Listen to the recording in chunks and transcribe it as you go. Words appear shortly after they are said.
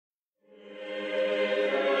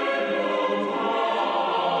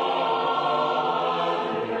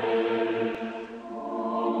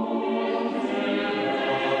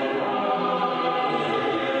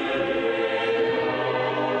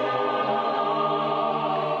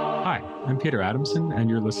I'm Peter Adamson, and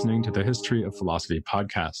you're listening to the History of Philosophy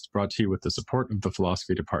podcast, brought to you with the support of the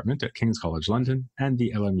Philosophy Department at King's College London and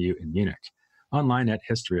the LMU in Munich, online at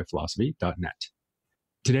historyofphilosophy.net.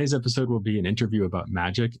 Today's episode will be an interview about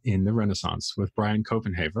magic in the Renaissance with Brian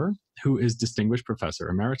Copenhaver, who is Distinguished Professor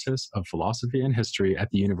Emeritus of Philosophy and History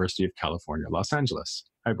at the University of California, Los Angeles.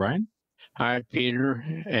 Hi, Brian. Hi, Peter.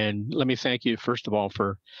 And let me thank you, first of all,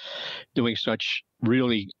 for doing such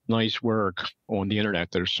really nice work on the internet.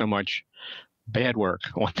 There's so much bad work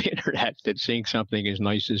on the internet that seeing something as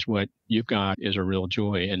nice as what you've got is a real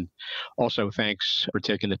joy. And also, thanks for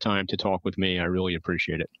taking the time to talk with me. I really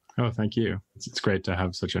appreciate it. Oh, thank you. It's great to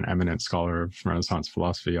have such an eminent scholar of Renaissance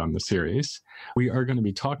philosophy on the series. We are going to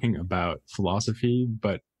be talking about philosophy,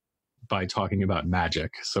 but by talking about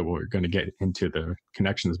magic. So we're going to get into the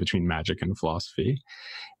connections between magic and philosophy.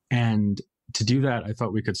 And to do that, I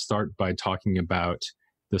thought we could start by talking about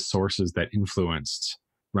the sources that influenced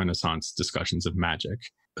Renaissance discussions of magic.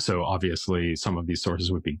 So obviously, some of these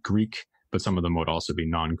sources would be Greek, but some of them would also be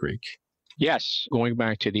non-Greek. Yes, going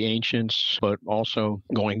back to the ancients, but also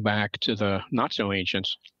going back to the not so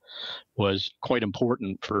ancients was quite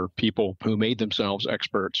important for people who made themselves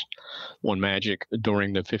experts on magic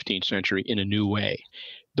during the 15th century in a new way.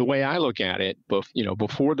 The way I look at it,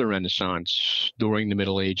 before the Renaissance, during the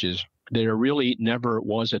Middle Ages, there really never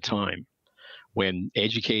was a time when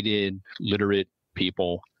educated, literate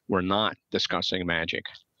people were not discussing magic.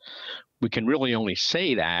 We can really only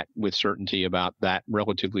say that with certainty about that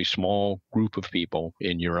relatively small group of people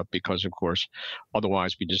in Europe because, of course,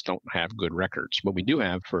 otherwise we just don't have good records. But we do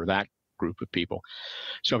have for that group of people.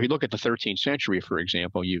 So if you look at the 13th century, for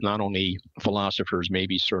example, you not only philosophers,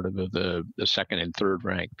 maybe sort of the second and third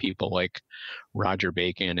rank people like Roger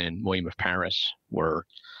Bacon and William of Paris were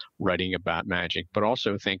writing about magic, but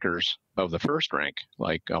also thinkers of the first rank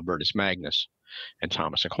like Albertus Magnus and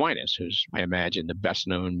Thomas Aquinas, who's, I imagine, the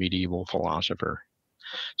best-known medieval philosopher.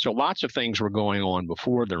 So lots of things were going on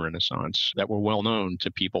before the Renaissance that were well-known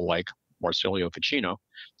to people like Marsilio Ficino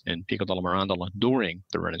and Pico della Mirandola during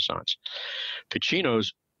the Renaissance.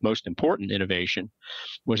 Ficino's most important innovation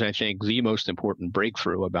was, I think, the most important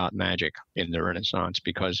breakthrough about magic in the Renaissance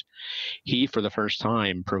because he, for the first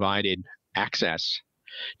time, provided access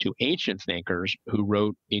to ancient thinkers who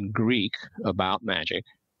wrote in Greek about magic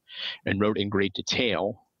and wrote in great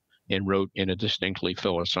detail and wrote in a distinctly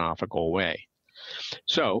philosophical way.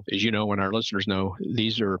 So, as you know, and our listeners know,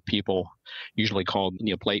 these are people usually called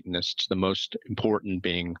Neoplatonists, the most important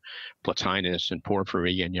being Plotinus and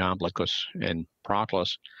Porphyry and Iamblichus and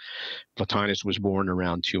Proclus. Plotinus was born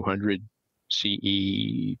around 200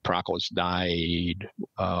 CE. Proclus died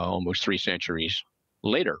almost 3 centuries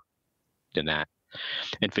later than that.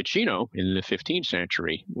 And Ficino, in the 15th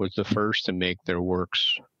century, was the first to make their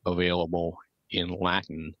works available in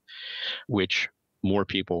Latin, which more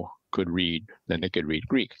people could read than they could read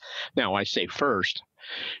Greek. Now, I say first,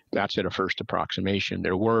 that's at a first approximation.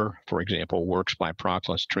 There were, for example, works by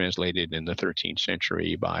Proclus translated in the 13th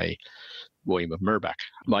century by William of Murbeck,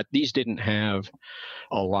 but these didn't have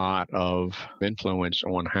a lot of influence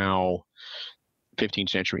on how 15th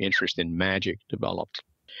century interest in magic developed.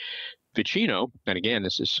 Ficino, and again,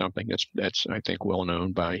 this is something that's I think well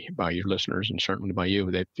known by your listeners and certainly by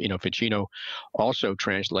you, that Ficino also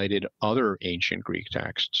translated other ancient Greek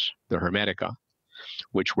texts, the Hermetica,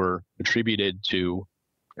 which were attributed to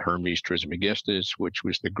Hermes Trismegistus, which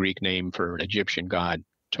was the Greek name for an Egyptian god,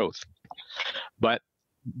 Thoth. But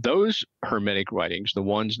those Hermetic writings, the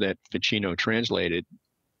ones that Ficino translated,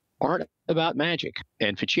 aren't about magic,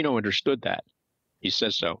 and Ficino understood that. He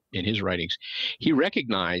says so in his writings. He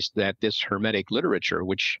recognized that this Hermetic literature,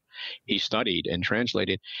 which he studied and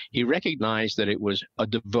translated, he recognized that it was a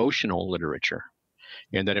devotional literature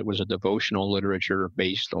and that it was a devotional literature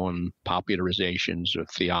based on popularizations of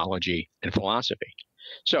theology and philosophy.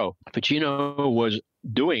 So Ficino was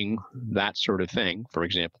doing that sort of thing, for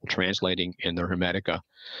example, translating in the Hermetica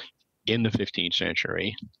in the 15th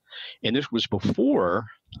century. And this was before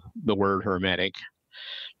the word Hermetic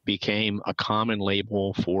became a common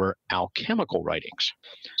label for alchemical writings.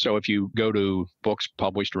 So if you go to books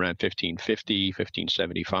published around 1550,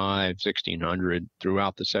 1575, 1600,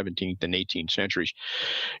 throughout the 17th and 18th centuries,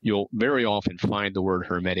 you'll very often find the word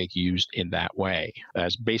Hermetic used in that way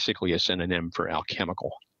as basically a synonym for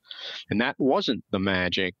alchemical. And that wasn't the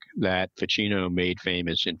magic that Ficino made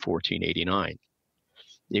famous in 1489.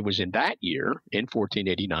 It was in that year, in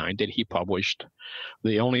 1489, that he published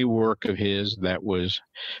the only work of his that was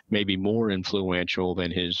maybe more influential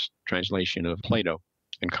than his translation of Plato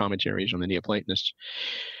and commentaries on the Neoplatonists.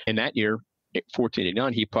 In that year,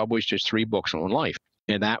 1489, he published his 3 books on life.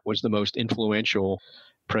 And that was the most influential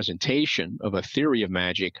presentation of a theory of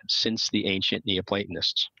magic since the ancient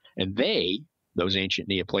Neoplatonists. And those ancient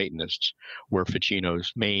Neoplatonists, were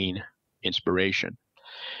Ficino's main inspiration.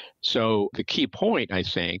 So the key point, I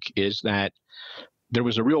think, is that there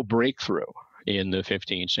was a real breakthrough in the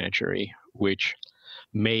 15th century, which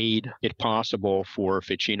made it possible for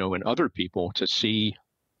Ficino and other people to see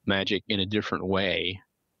magic in a different way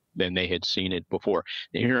than they had seen it before.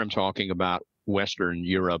 And here I'm talking about Western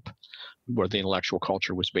Europe, where the intellectual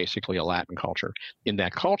culture was basically a Latin culture. In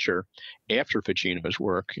that culture, after Ficino's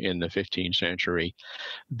work in the 15th century,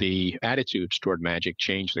 the attitudes toward magic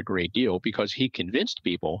changed a great deal because he convinced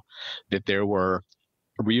people that there were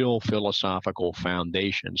real philosophical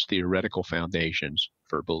foundations, theoretical foundations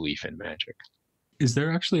for belief in magic. Is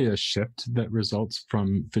there actually a shift that results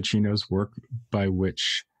from Ficino's work by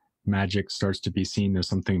which magic starts to be seen as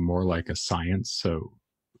something more like a science, so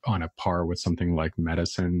on a par with something like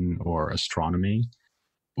medicine or astronomy?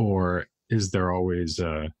 Or is there always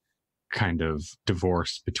a kind of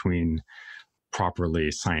divorce between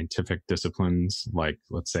properly scientific disciplines like,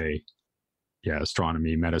 let's say,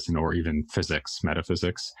 astronomy, medicine, or even physics,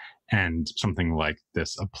 metaphysics, and something like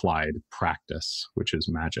this applied practice, which is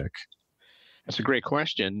magic? That's a great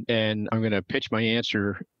question, and I'm going to pitch my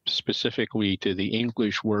answer specifically to the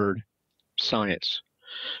English word science.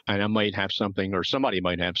 And I might have something, or somebody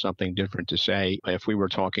might have something different to say. If we were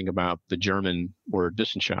talking about the German word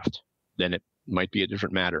Wissenschaft, then it might be a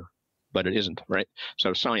different matter, but it isn't, right?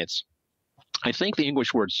 So science. I think the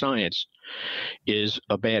English word science is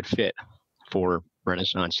a bad fit for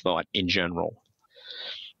Renaissance thought in general.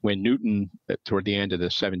 When Newton, toward the end of the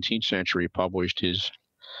 17th century, published his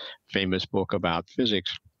famous book about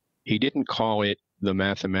physics, he didn't call it the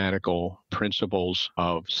mathematical principles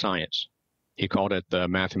of science. He called it the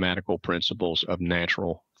mathematical principles of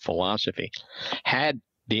natural philosophy. Had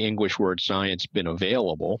the English word science been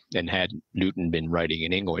available, and had Newton been writing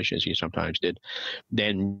in English, as he sometimes did,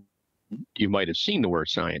 then you might have seen the word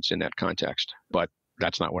science in that context, but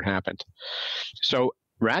that's not what happened. So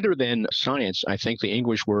rather than science, I think the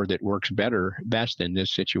English word that works best in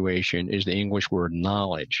this situation is the English word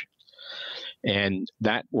knowledge. And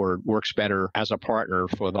that word works better as a partner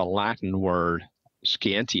for the Latin word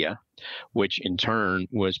scientia, which in turn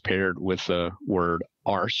was paired with the word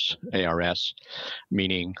ars, A-R-S,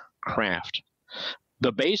 meaning craft.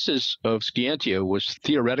 The basis of scientia was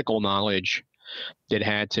theoretical knowledge that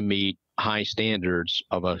had to meet high standards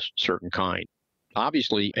of a certain kind.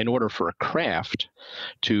 Obviously, in order for a craft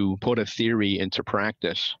to put a theory into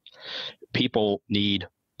practice, people need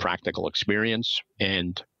practical experience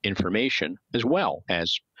and information as well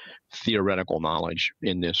as theoretical knowledge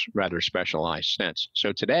in this rather specialized sense.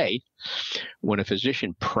 So today, when a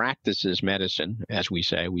physician practices medicine, as we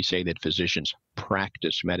say that physicians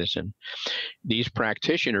practice medicine, these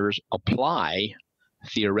practitioners apply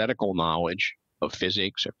theoretical knowledge of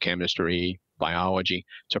physics, of chemistry, biology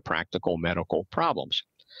to practical medical problems.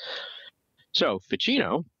 So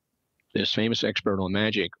Ficino, this famous expert on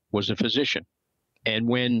magic, was a physician. And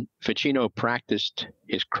when Ficino practiced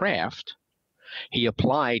his craft, he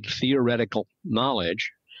applied theoretical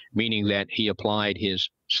knowledge, meaning that he applied his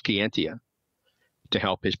scientia to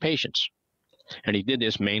help his patients. And he did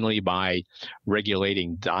this mainly by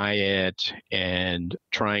regulating diet and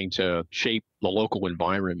trying to shape the local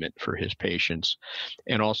environment for his patients,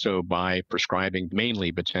 and also by prescribing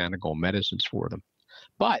mainly botanical medicines for them.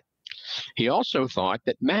 But he also thought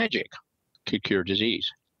that magic could cure disease.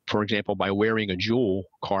 For example, by wearing a jewel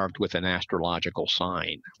carved with an astrological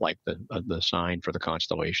sign, like the sign for the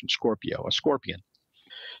constellation Scorpio, a scorpion.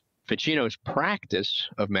 Ficino's practice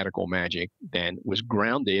of medical magic then was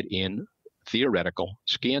grounded in theoretical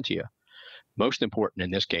scientia. Most important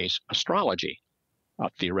in this case, astrology,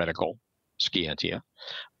 theoretical scientia,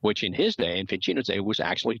 which in his day, in Ficino's day, was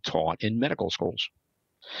actually taught in medical schools.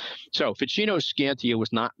 So Ficino's scientia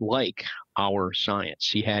was not like our science.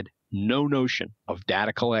 He had no notion of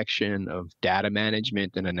data collection, of data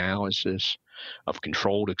management and analysis, of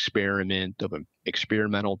controlled experiment, of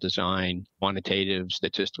experimental design, quantitative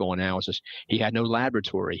statistical analysis. He had no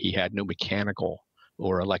laboratory. He had no mechanical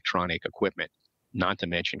or electronic equipment, not to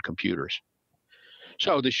mention computers.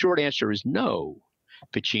 So the short answer is no.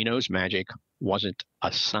 Ficino's magic wasn't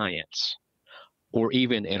a science, or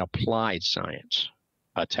even an applied science,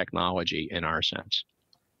 a technology in our sense.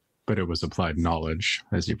 But it was applied knowledge,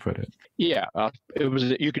 as you put it. Yeah, it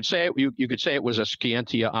was. You could say it was a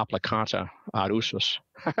scientia applicata ad usus.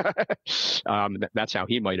 That's how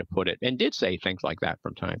he might have put it, and did say things like that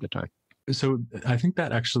from time to time. So I think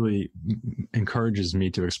that actually encourages me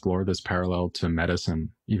to explore this parallel to medicine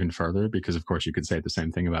even further, because of course you could say the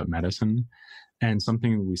same thing about medicine. And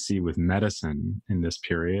something we see with medicine in this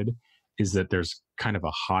period is that there's kind of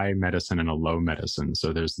a high medicine and a low medicine.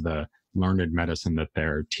 So there's the learned medicine that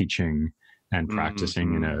they're teaching and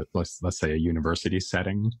practicing in a, let's say, a university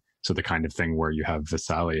setting. So the kind of thing where you have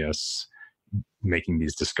Vesalius making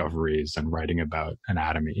these discoveries and writing about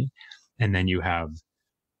anatomy. And then you have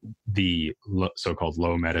the so-called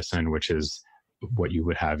low medicine, which is what you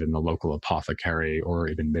would have in the local apothecary or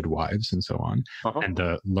even midwives and so on. And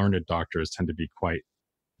the learned doctors tend to be quite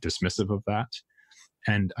dismissive of that.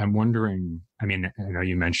 And I'm wondering, I mean, I know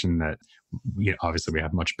you mentioned that obviously we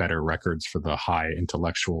have much better records for the high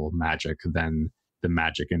intellectual magic than the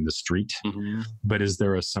magic in the street. But is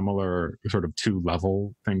there a similar sort of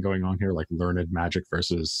two-level thing going on here, like learned magic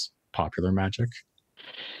versus popular magic?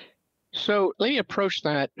 So let me approach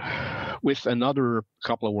that with another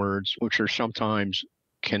couple of words, which are sometimes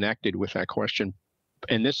connected with that question.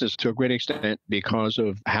 And this is to a great extent because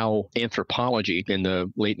of how anthropology in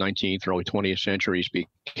the late 19th, early 20th centuries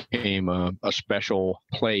became a special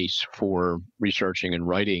place for researching and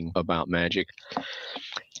writing about magic.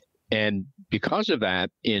 And because of that,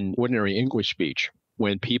 in ordinary English speech,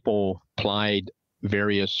 when people applied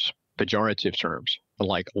various pejorative terms,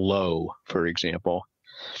 like low, for example,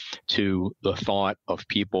 to the thought of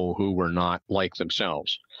people who were not like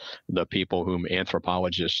themselves, the people whom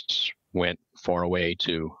anthropologists went far away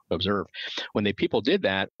to observe. When people did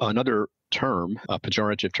that, another term, a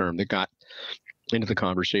pejorative term that got into the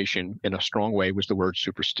conversation in a strong way was the word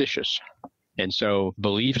superstitious. And so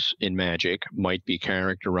beliefs in magic might be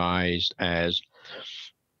characterized as,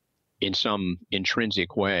 in some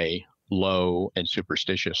intrinsic way, low and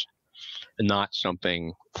superstitious. Not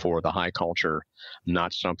something for the high culture,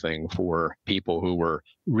 not something for people who were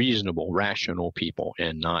reasonable, rational people,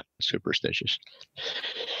 and not superstitious.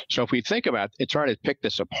 So if we think about it, try to pick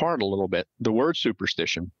this apart a little bit, the word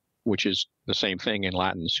superstition, which is the same thing in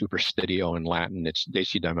Latin, superstitio in Latin, it's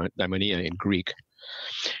daemonia in Greek.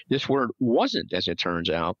 This word wasn't, as it turns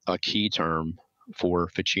out, a key term for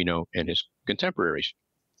Ficino and his contemporaries.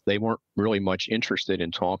 They weren't really much interested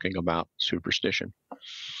in talking about superstition.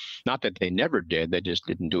 Not that they never did, they just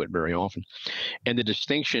didn't do it very often. And the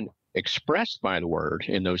distinction expressed by the word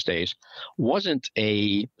in those days wasn't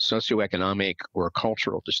a socioeconomic or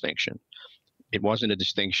cultural distinction. It wasn't a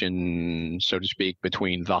distinction, so to speak,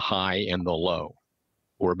 between the high and the low,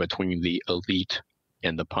 or between the elite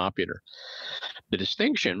and the popular. The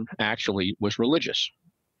distinction actually was religious.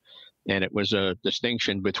 And it was a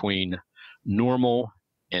distinction between normal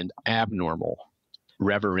and abnormal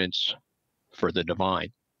reverence for the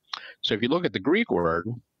divine. So if you look at the Greek word,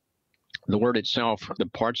 the word itself, the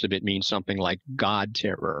parts of it mean something like God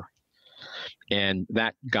terror. And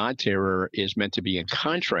that God terror is meant to be in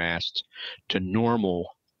contrast to normal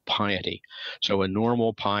piety. So a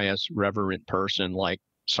normal, pious, reverent person like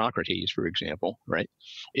Socrates, for example, right,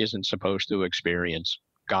 isn't supposed to experience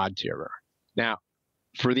God terror. Now,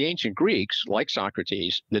 for the ancient Greeks, like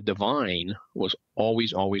Socrates, the divine was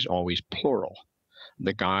always, always, always plural.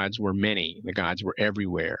 The gods were many, the gods were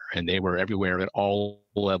everywhere, and they were everywhere at all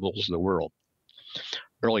levels of the world.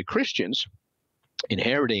 Early Christians,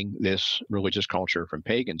 inheriting this religious culture from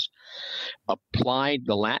pagans, applied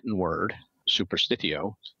the Latin word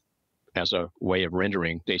superstitio as a way of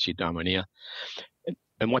rendering daemonia.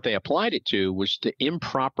 And what they applied it to was the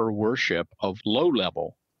improper worship of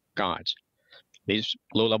low-level gods. These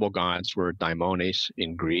low-level gods were daimones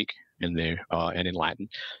in Greek and in Latin,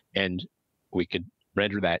 and we could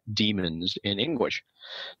render that demons in English.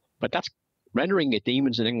 But that's rendering it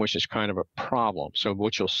demons in English is kind of a problem. So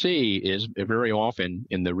what you'll see is very often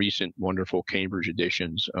in the recent wonderful Cambridge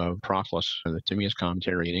editions of Proclus, the Timaeus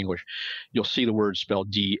commentary in English, you'll see the word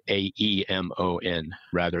spelled D-A-E-M-O-N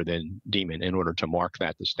rather than demon in order to mark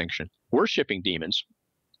that distinction. Worshipping demons,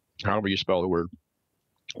 however you spell the word,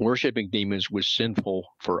 worshipping demons was sinful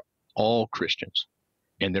for all Christians,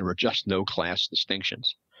 and there were just no class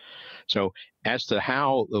distinctions. So as to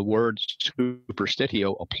how the word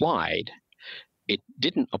superstitio applied, it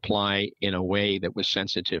didn't apply in a way that was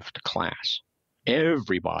sensitive to class.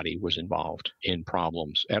 Everybody was involved in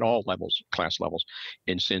problems at all levels, class levels,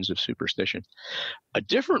 in sins of superstition. A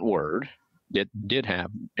different word that did have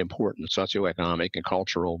important socioeconomic and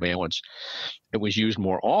cultural valence, it was used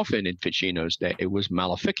more often in Ficino's day, it was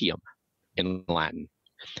maleficium in Latin.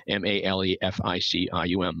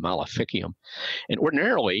 M-A-L-E-F-I-C-I-U-M, maleficium. And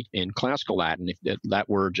ordinarily, in classical Latin, that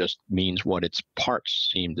word just means what its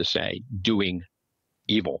parts seem to say, doing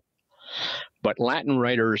evil. But Latin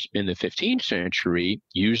writers in the 15th century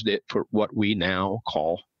used it for what we now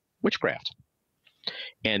call witchcraft.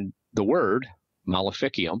 And the word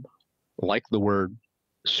maleficium, like the word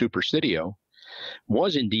superstitio,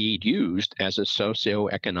 was indeed used as a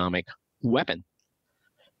socioeconomic weapon.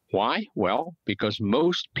 Why? Well, because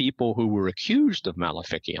most people who were accused of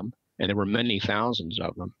maleficium, and there were many thousands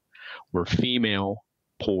of them, were female,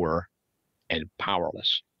 poor, and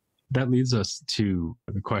powerless. That leads us to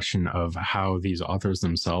the question of how these authors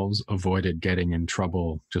themselves avoided getting in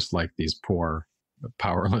trouble, just like these poor,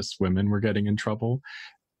 powerless women were getting in trouble.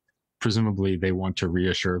 Presumably, they want to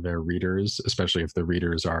reassure their readers, especially if the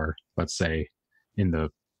readers are, let's say, in the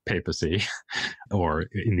papacy or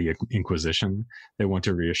in the Inquisition. They want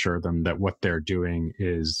to reassure them that what they're doing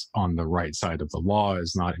is on the right side of the law,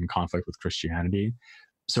 is not in conflict with Christianity.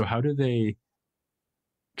 So how do they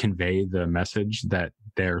convey the message that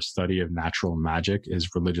their study of natural magic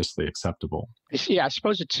is religiously acceptable? Yeah, I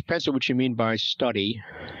suppose it depends on what you mean by study.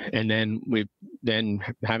 And then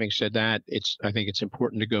having said that, I think it's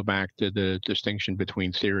important to go back to the distinction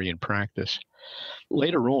between theory and practice.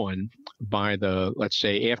 Later on, let's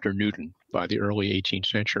say after Newton, by the early 18th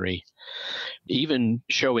century, even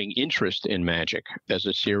showing interest in magic as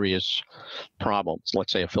a serious problem,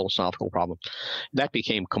 let's say a philosophical problem, that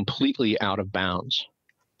became completely out of bounds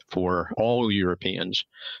for all Europeans,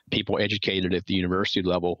 people educated at the university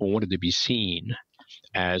level who wanted to be seen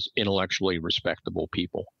as intellectually respectable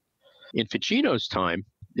people. In Ficino's time,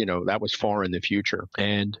 that was far in the future.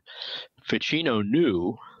 And Ficino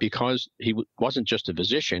knew, because he wasn't just a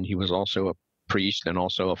physician, he was also a priest and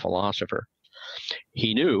also a philosopher.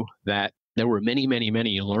 He knew that there were many, many,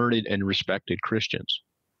 many learned and respected Christians,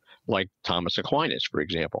 like Thomas Aquinas, for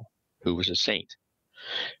example, who was a saint.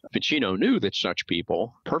 Ficino knew that such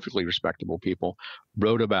people, perfectly respectable people,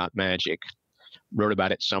 wrote about magic, wrote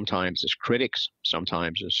about it sometimes as critics,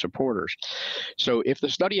 sometimes as supporters. So if the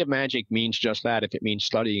study of magic means just that, if it means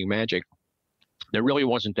studying magic, there really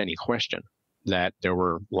wasn't any question that there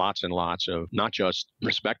were lots and lots of not just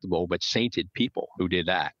respectable, but sainted people who did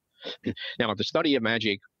that. Now, the study of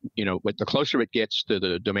magic, the closer it gets to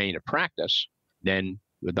the domain of practice, then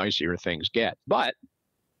the dicier things get. But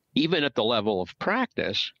even at the level of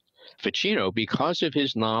practice, Ficino, because of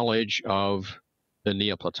his knowledge of the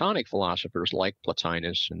Neoplatonic philosophers like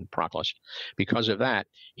Plotinus and Proclus, because of that,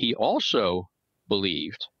 he also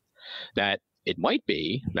believed that it might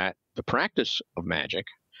be that the practice of magic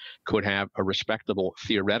could have a respectable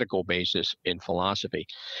theoretical basis in philosophy.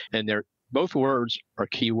 And both words are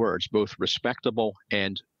key words, both respectable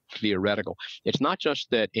and theoretical. It's not just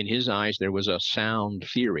that in his eyes there was a sound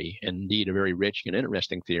theory, and indeed a very rich and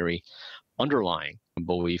interesting theory underlying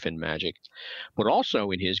belief in magic, but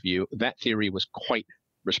also in his view that theory was quite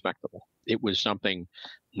respectable. It was something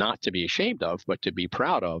not to be ashamed of, but to be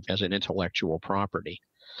proud of as an intellectual property.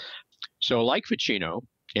 So like Ficino,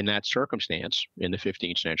 in that circumstance in the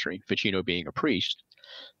 15th century, Ficino being a priest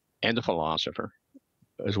and a philosopher,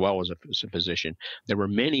 as well as a physician, there were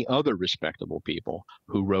many other respectable people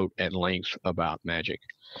who wrote at length about magic.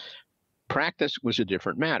 Practice was a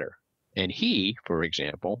different matter. And he, for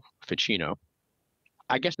example, Ficino,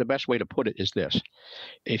 I guess the best way to put it is this.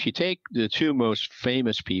 If you take the two most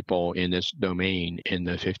famous people in this domain in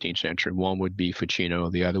the 15th century, one would be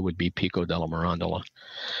Ficino, the other would be Pico della Mirandola.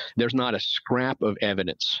 There's not a scrap of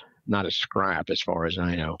evidence, not a scrap as far as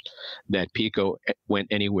I know, that Pico went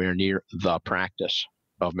anywhere near the practice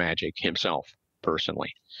of magic himself,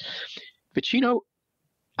 personally. Ficino,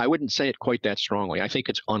 I wouldn't say it quite that strongly. I think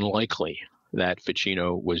it's unlikely that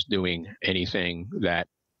Ficino was doing anything that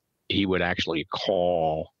he would actually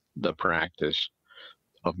call the practice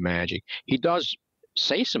of magic. He does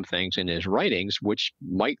say some things in his writings which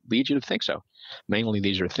might lead you to think so. Mainly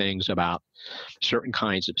these are things about certain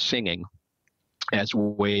kinds of singing as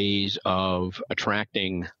ways of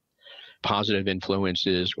attracting positive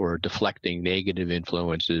influences or deflecting negative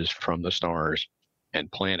influences from the stars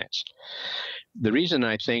and planets. The reason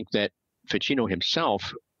I think that Ficino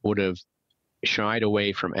himself would have shied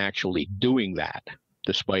away from actually doing that,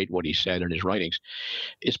 despite what he said in his writings,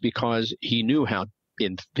 is because he knew how,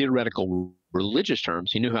 in theoretical religious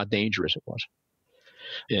terms, he knew how dangerous it was.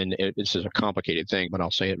 And this is a complicated thing, but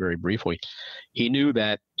I'll say it very briefly. He knew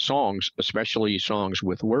that songs, especially songs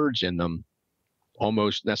with words in them,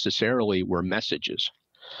 almost necessarily were messages.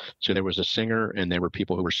 So there was a singer and there were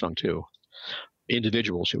people who were sung to,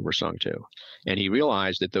 individuals who were sung to. And he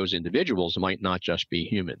realized that those individuals might not just be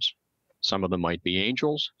humans. Some of them might be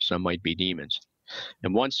angels, some might be demons.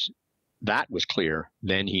 And once that was clear,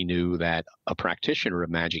 then he knew that a practitioner of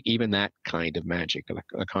magic, even that kind of magic,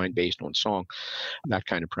 a kind based on song, that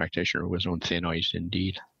kind of practitioner was on thin ice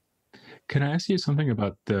indeed. Can I ask you something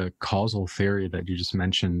about the causal theory that you just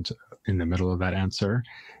mentioned in the middle of that answer?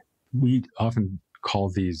 We often call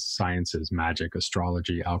these sciences, magic,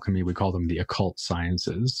 astrology, alchemy, we call them the occult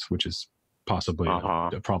sciences, which is possibly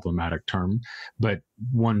a problematic term. But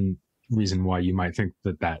one reason why you might think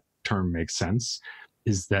that that term makes sense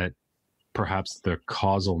is that perhaps the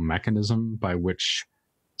causal mechanism by which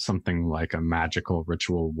something like a magical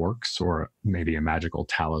ritual works, or maybe a magical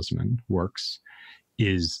talisman works,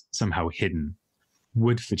 is somehow hidden.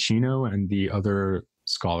 Would Ficino and the other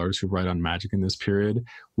scholars who write on magic in this period,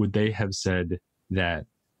 would they have said that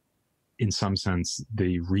in some sense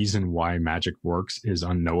the reason why magic works is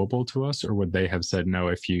unknowable to us? Or would they have said, no,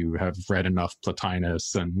 if you have read enough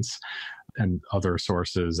Plotinus and other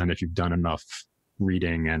sources, and if you've done enough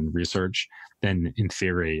reading and research, then in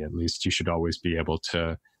theory, at least, you should always be able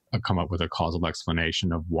to come up with a causal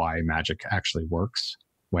explanation of why magic actually works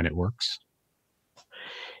when it works?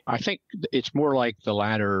 I think it's more like the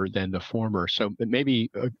latter than the former. So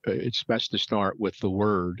maybe it's best to start with the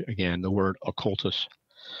word, again, the word occultus.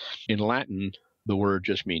 In Latin, the word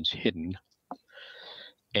just means hidden.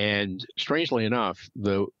 And strangely enough,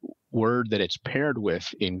 the word that it's paired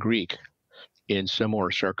with in Greek in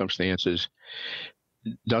similar circumstances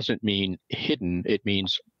doesn't mean hidden. It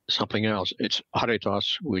means something else. It's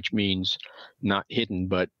aretos, which means not hidden,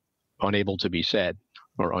 but unable to be said,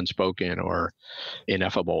 or unspoken, or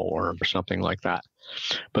ineffable, or something like that.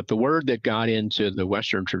 But the word that got into the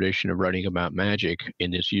Western tradition of writing about magic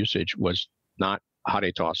in this usage was not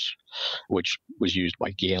aretos, which was used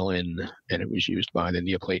by Galen, and it was used by the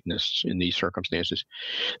Neoplatonists in these circumstances.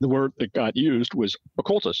 The word that got used was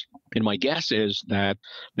occultus. And my guess is that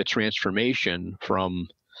the transformation from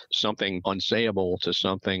something unsayable to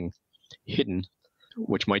something hidden,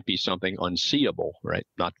 which might be something unseeable, right,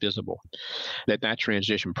 not visible, that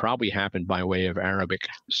transition probably happened by way of Arabic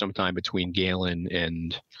sometime between Galen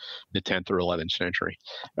and the 10th or 11th century.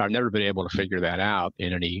 I've never been able to figure that out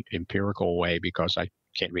in any empirical way because I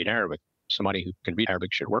can't read Arabic. Somebody who can read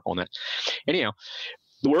Arabic should work on that. Anyhow,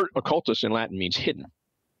 the word occultus in Latin means hidden.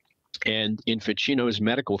 And in Ficino's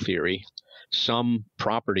medical theory, some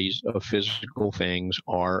properties of physical things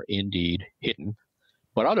are indeed hidden,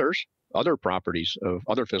 but other properties of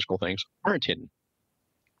other physical things aren't hidden.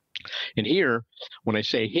 And here, when I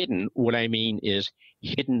say hidden, what I mean is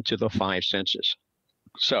hidden to the five senses.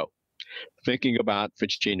 So, thinking about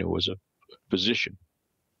Ficino as a physician,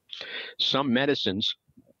 some medicines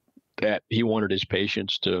that he wanted his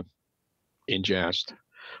patients to ingest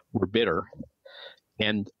were bitter,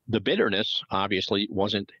 and the bitterness obviously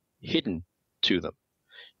wasn't hidden to them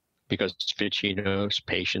because Ficino's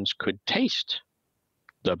patients could taste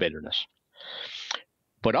the bitterness.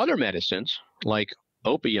 But other medicines, like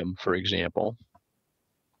opium, for example,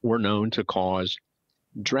 were known to cause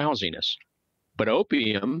drowsiness. But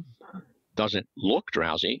opium doesn't look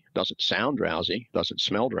drowsy, doesn't sound drowsy, doesn't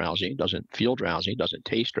smell drowsy, doesn't feel drowsy, doesn't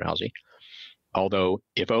taste drowsy. Although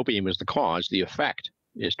if opium is the cause, the effect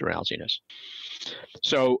is drowsiness.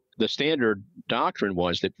 So the standard doctrine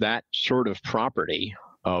was that that sort of property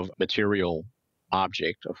of material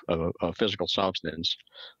object, of a physical substance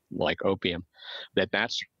like opium, that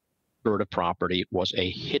sort of property was a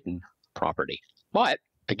hidden property. But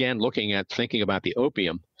again, thinking about the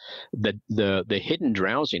opium, the hidden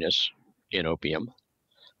drowsiness in opium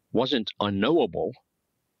wasn't unknowable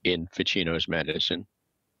in Ficino's medicine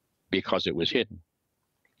because it was hidden.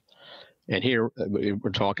 And here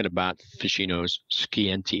we're talking about Ficino's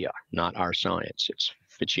scientia, not our science. It's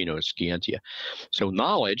Ficino's scientia. So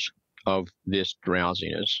knowledge of this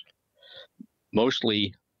drowsiness,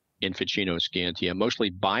 mostly in Ficino's scientia, mostly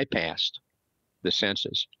bypassed the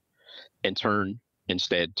senses and turned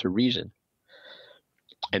instead to reason.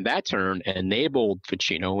 And that turn enabled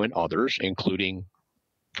Ficino and others, including,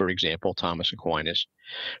 for example, Thomas Aquinas,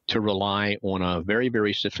 to rely on a very,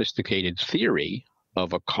 very sophisticated theory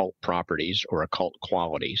of occult properties or occult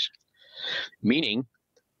qualities, meaning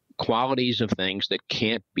qualities of things that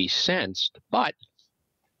can't be sensed, but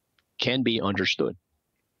can be understood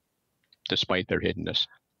despite their hiddenness.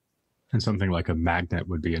 And something like a magnet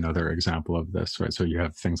would be another example of this, right? So you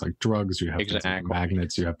have things like drugs, you have things like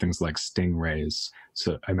magnets, you have things like stingrays.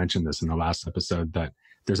 So I mentioned this in the last episode that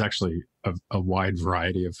there's actually a wide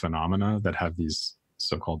variety of phenomena that have these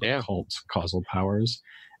so-called occult causal powers.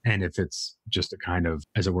 And if it's just a kind of,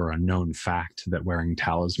 as it were, a known fact that wearing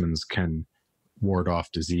talismans can ward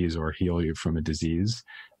off disease or heal you from a disease,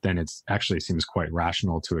 then it actually seems quite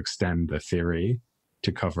rational to extend the theory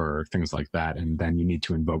to cover things like that. And then you need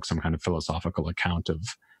to invoke some kind of philosophical account of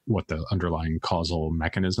what the underlying causal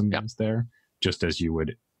mechanism is there, just as you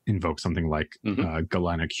would invoke something like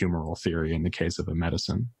Galenic humoral theory in the case of a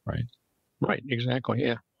medicine, right? Right, exactly,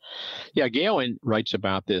 yeah. Yeah, Galen writes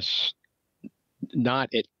about this not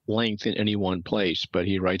at length in any one place, but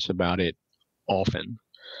he writes about it often.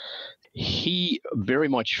 He very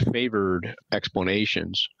much favored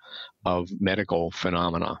explanations of medical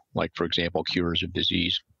phenomena, like, for example, cures of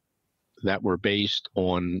disease, that were based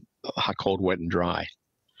on hot, cold, wet, and dry.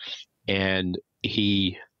 And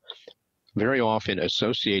he very often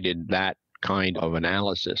associated that kind of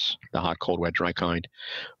analysis, the hot, cold, wet, dry kind,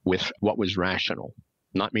 with what was rational,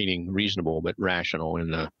 not meaning reasonable, but rational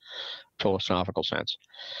in the philosophical sense.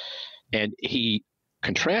 And he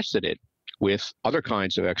contrasted it with other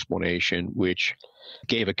kinds of explanation, which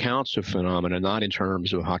gave accounts of phenomena not in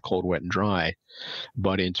terms of hot, cold, wet, and dry,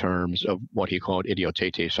 but in terms of what he called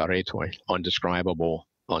idiotetes aretoi, undescribable,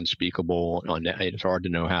 unspeakable, it's hard to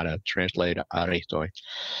know how to translate aretoi,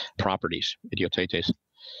 properties, idiotetes.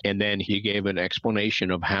 And then he gave an explanation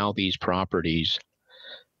of how these properties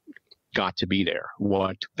got to be there,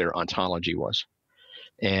 what their ontology was.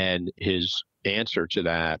 And his answer to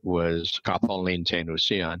that was katholin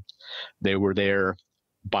tenusian. They were there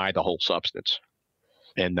by the whole substance.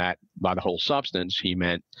 And that by the whole substance, he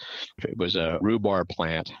meant if it was a rhubarb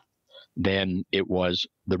plant, then it was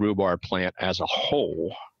the rhubarb plant as a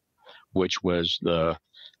whole, which was the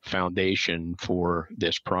foundation for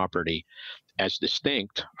this property, as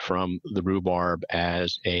distinct from the rhubarb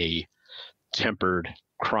as a tempered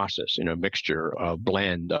process, in a mixture, a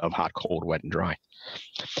blend of hot, cold, wet, and dry.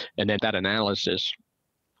 And then that analysis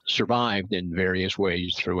survived in various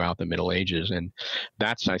ways throughout the Middle Ages. And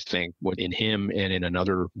that's, I think, what in him and in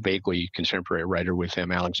another vaguely contemporary writer with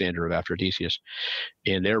him, Alexander of Aphrodisias,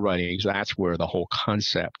 in their writings, that's where the whole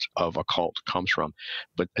concept of occult comes from.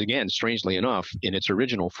 But again, strangely enough, in its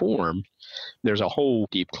original form, there's a whole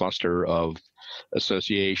deep cluster of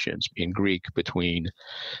associations in Greek between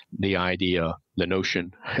the idea, the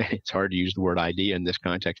notion, it's hard to use the word idea in this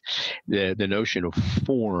context, the notion of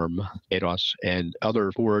form, eros, and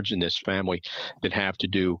other words in this family that have to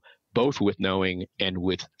do both with knowing and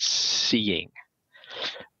with seeing.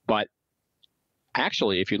 But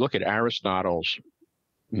actually, if you look at Aristotle's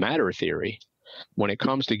matter theory, when it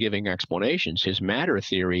comes to giving explanations, his matter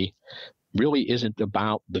theory really isn't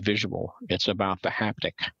about the visual. It's about the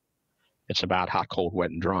haptic. It's about hot, cold,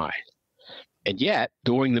 wet, and dry. And yet,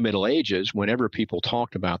 during the Middle Ages, whenever people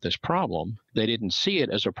talked about this problem, they didn't see it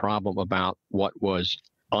as a problem about what was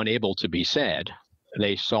unable to be said.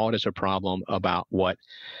 They saw it as a problem about what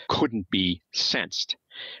couldn't be sensed.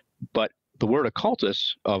 But the word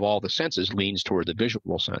occultus, of all the senses, leans toward the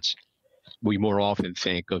visual sense. We more often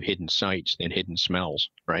think of hidden sights than hidden smells,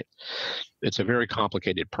 right? It's a very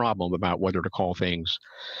complicated problem about whether to call things,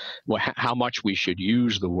 well, how much we should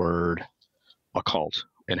use the word occult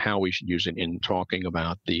and how we should use it in talking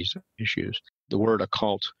about these issues. The word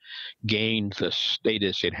occult gained the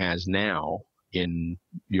status it has now in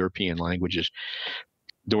European languages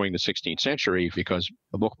during the 16th century because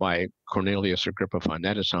a book by Cornelius Agrippa von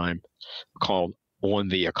Nettesheim called On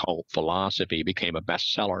the Occult Philosophy became a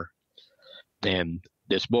bestseller. Then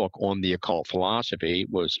this book, On the Occult Philosophy,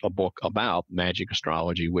 was a book about magic,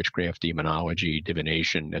 astrology, witchcraft, demonology,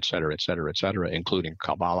 divination, et cetera, including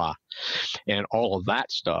Kabbalah. And all of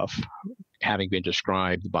that stuff, having been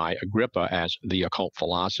described by Agrippa as the occult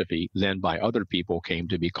philosophy, then by other people came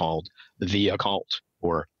to be called the occult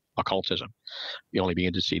or occultism. You only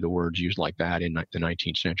begin to see the words used like that in the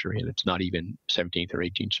 19th century, and it's not even 17th or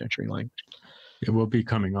 18th century language. It will be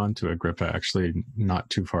coming on to Agrippa actually not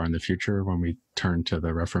too far in the future when we turn to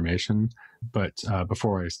the Reformation. But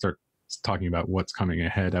before I start talking about what's coming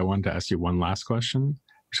ahead, I wanted to ask you one last question.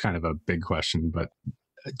 It's kind of a big question, but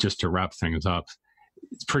just to wrap things up,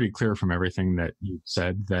 it's pretty clear from everything that you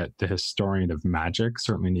said that the historian of magic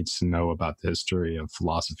certainly needs to know about the history of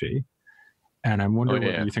philosophy. And I'm wondering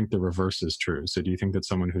whether you think the reverse is true. So do you think that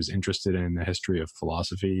someone who's interested in the history of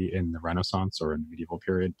philosophy in the Renaissance or in the medieval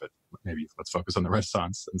period, but maybe let's focus on the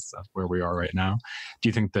Renaissance since that's where we are right now. Do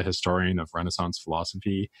you think the historian of Renaissance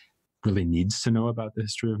philosophy really needs to know about the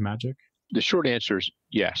history of magic? The short answer is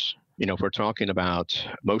yes. You know, if we're talking about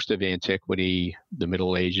most of antiquity, the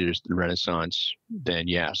Middle Ages, the Renaissance, then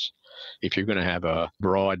yes. If you're going to have a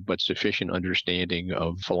broad but sufficient understanding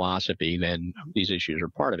of philosophy, then these issues are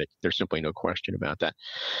part of it. There's simply no question about that.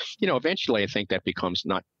 You know, eventually I think that becomes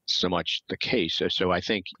not so much the case. So I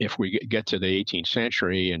think if we get to the 18th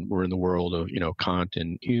century and we're in the world of, Kant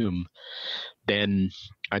and Hume, then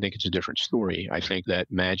I think it's a different story. I think that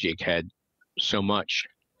magic had so much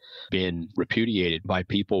been repudiated by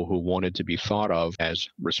people who wanted to be thought of as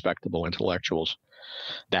respectable intellectuals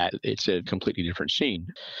that it's a completely different scene.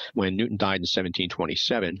 When Newton died in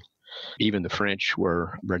 1727, even the French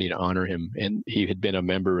were ready to honor him, and he had been a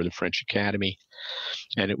member of the French Academy.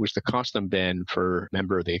 And it was the custom then for a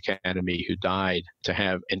member of the Academy who died to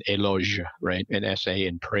have an éloge, right, an essay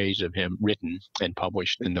in praise of him written and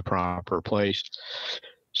published in the proper place.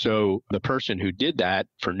 So the person who did that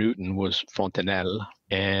for Newton was Fontenelle,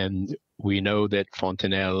 and we know that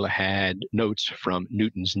Fontenelle had notes from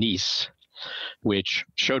Newton's niece, which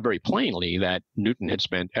showed very plainly that Newton had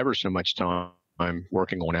spent ever so much time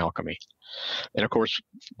working on alchemy. And of course,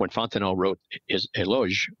 when Fontenelle wrote his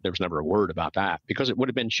éloge, there was never a word about that because it would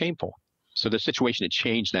have been shameful. So the situation had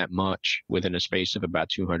changed that much within a space of about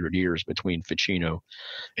 200 years between Ficino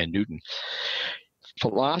and Newton.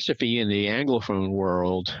 Philosophy in the Anglophone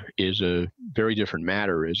world is a very different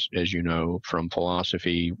matter, as you know, from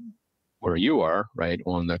philosophy where you are, right,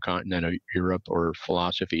 on the continent of Europe, or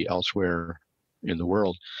philosophy elsewhere in the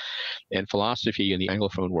world. And philosophy in the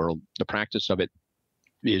Anglophone world, the practice of it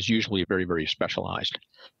is usually very, very specialized.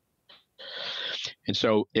 And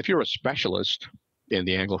so if you're a specialist in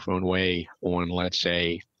the Anglophone way on, let's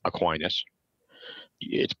say, Aquinas,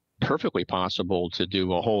 it's perfectly possible to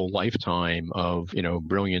do a whole lifetime of,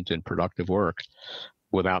 brilliant and productive work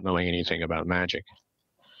without knowing anything about magic.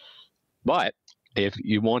 But if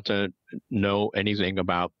you want to know anything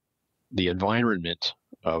about the environment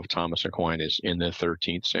of Thomas Aquinas in the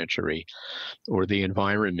 13th century, or the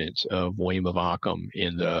environment of William of Ockham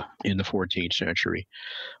in the 14th century,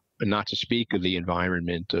 not to speak of the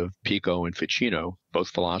environment of Pico and Ficino, both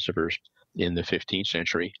philosophers in the 15th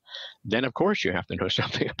century, then of course you have to know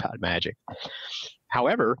something about magic.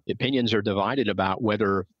 However, opinions are divided about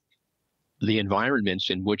whether the environments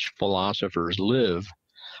in which philosophers live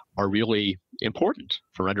are really important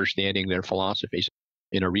for understanding their philosophies.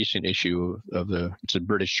 In a recent issue of it's a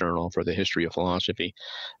British journal for the history of philosophy,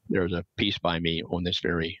 there's a piece by me on this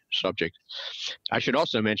very subject. I should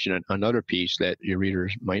also mention another piece that your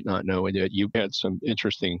readers might not know, and that you had some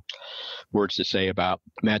interesting words to say about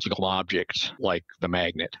magical objects like the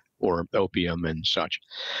magnet or opium and such.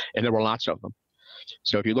 And there were lots of them.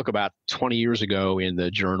 So if you look about 20 years ago in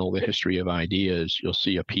the journal, The History of Ideas, you'll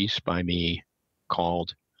see a piece by me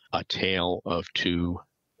called A Tale of Two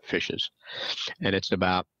Fishes. And it's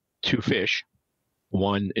about two fish.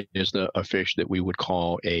 One is a fish that we would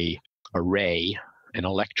call a ray, an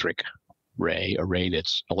electric ray, a ray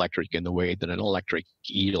that's electric in the way that an electric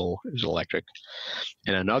eel is electric.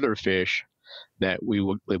 And another fish that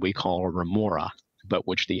we call a remora, but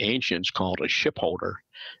which the ancients called a shipholder,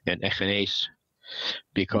 an echinese,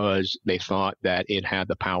 because they thought that it had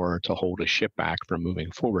the power to hold a ship back from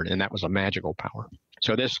moving forward, and that was a magical power.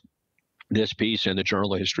 So this piece in the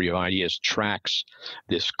Journal of History of Ideas tracks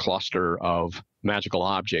this cluster of magical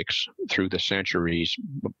objects through the centuries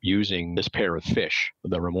using this pair of fish,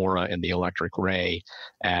 the remora and the electric ray,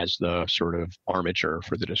 as the sort of armature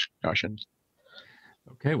for the discussion.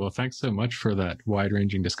 Okay, well, thanks so much for that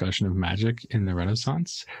wide-ranging discussion of magic in the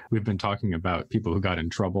Renaissance. We've been talking about people who got in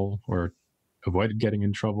trouble or avoided getting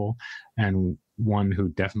in trouble, and one who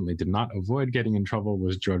definitely did not avoid getting in trouble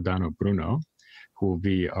was Giordano Bruno, who will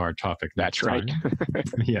be our topic next time.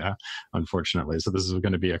 That's right. Yeah, unfortunately. So this is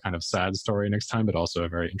going to be a kind of sad story next time, but also a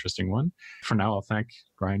very interesting one. For now, I'll thank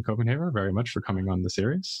Brian Copenhaver very much for coming on the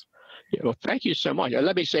series. Yeah, well, thank you so much.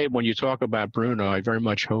 Let me say, when you talk about Bruno, I very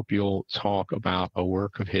much hope you'll talk about a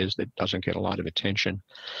work of his that doesn't get a lot of attention,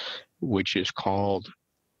 which is called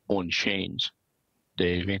On Chains,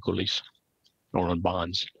 De Vinculis, or On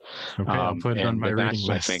Bonds. Okay, I'll put it on my reading list.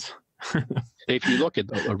 I think, if you look at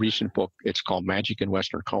a recent book, it's called Magic in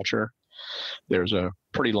Western Culture. There's a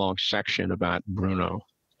pretty long section about Bruno,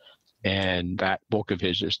 and that book of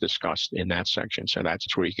his is discussed in that section. So that's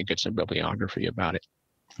where you can get some bibliography about it.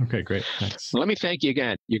 Okay, great. Thanks. Let me thank you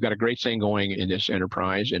again. You've got a great thing going in this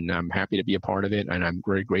enterprise, and I'm happy to be a part of it, and I'm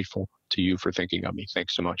very grateful to you for thinking of me.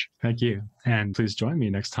 Thanks so much. Thank you. And please join me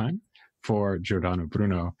next time for Giordano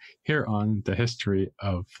Bruno here on The History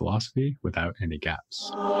of Philosophy Without Any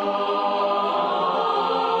Gaps.